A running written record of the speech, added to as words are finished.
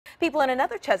People in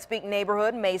another Chesapeake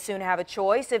neighborhood may soon have a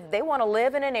choice if they want to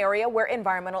live in an area where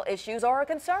environmental issues are a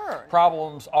concern.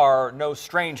 Problems are no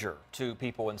stranger to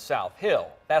people in South Hill.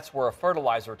 That's where a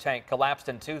fertilizer tank collapsed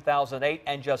in 2008,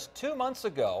 and just 2 months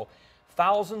ago,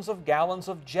 thousands of gallons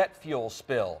of jet fuel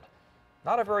spilled.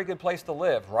 Not a very good place to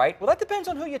live, right? Well, that depends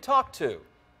on who you talk to.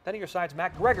 10 on your side's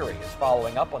Matt Gregory is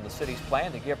following up on the city's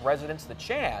plan to give residents the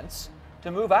chance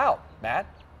to move out. Matt?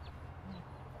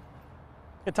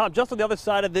 And Tom, just on the other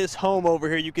side of this home over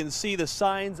here, you can see the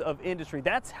signs of industry.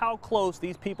 That's how close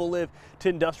these people live to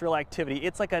industrial activity.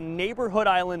 It's like a neighborhood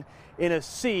island in a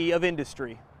sea of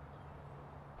industry.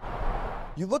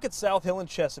 You look at South Hill and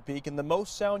Chesapeake, and the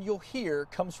most sound you'll hear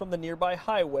comes from the nearby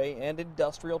highway and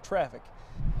industrial traffic.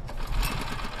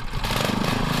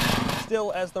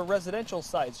 Still, as the residential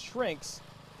side shrinks,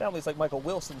 families like Michael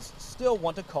Wilson's still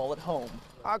want to call it home.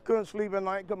 I couldn't sleep at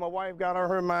night because my wife got on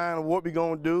her mind of what we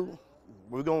gonna do.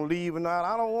 We're gonna leave or not.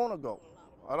 I don't want to go.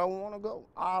 I don't want to go.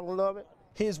 I love it.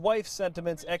 His wife's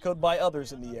sentiments echoed by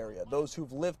others in the area, those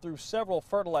who've lived through several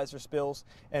fertilizer spills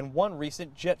and one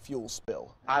recent jet fuel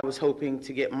spill. I was hoping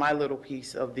to get my little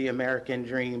piece of the American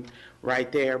dream right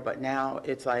there, but now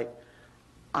it's like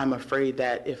I'm afraid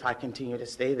that if I continue to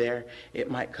stay there,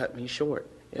 it might cut me short.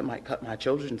 It might cut my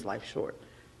children's life short.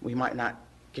 We might not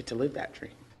get to live that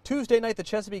dream. Tuesday night, the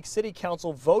Chesapeake City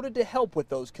Council voted to help with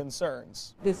those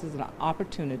concerns. This is an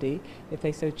opportunity, if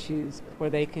they so choose,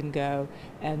 where they can go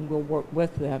and we'll work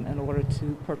with them in order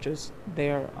to purchase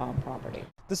their property.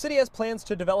 The city has plans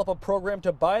to develop a program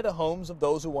to buy the homes of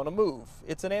those who want to move.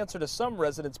 It's an answer to some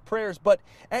residents' prayers, but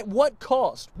at what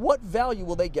cost? What value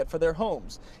will they get for their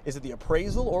homes? Is it the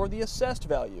appraisal or the assessed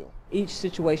value? Each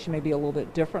situation may be a little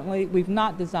bit differently. We've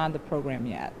not designed the program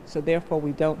yet, so therefore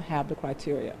we don't have the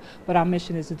criteria. But our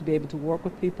mission is to be able to work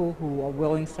with people who are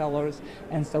willing sellers,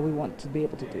 and so we want to be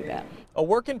able to do that. A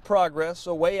work in progress,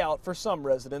 a way out for some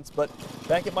residents, but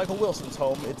back at Michael Wilson's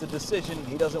home, it's a decision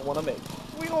he doesn't want to make.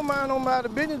 We don't mind nobody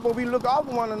business, but we look out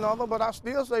for one another. But I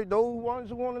still say those ones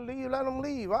who want to leave, let them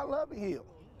leave. I love it here.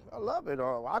 I love it.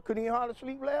 I couldn't even hardly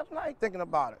sleep last night thinking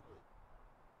about it.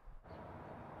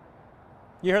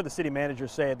 You heard the city manager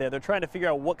say it there. They're trying to figure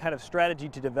out what kind of strategy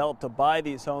to develop to buy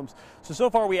these homes. So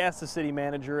far we asked the city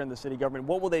manager and the city government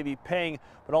what will they be paying,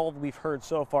 but all we've heard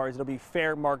so far is it'll be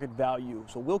fair market value.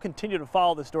 So we'll continue to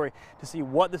follow the story to see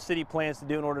what the city plans to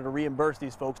do in order to reimburse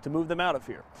these folks to move them out of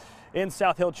here. In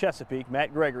South Hill, Chesapeake,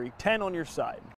 Matt Gregory, 10 on your side.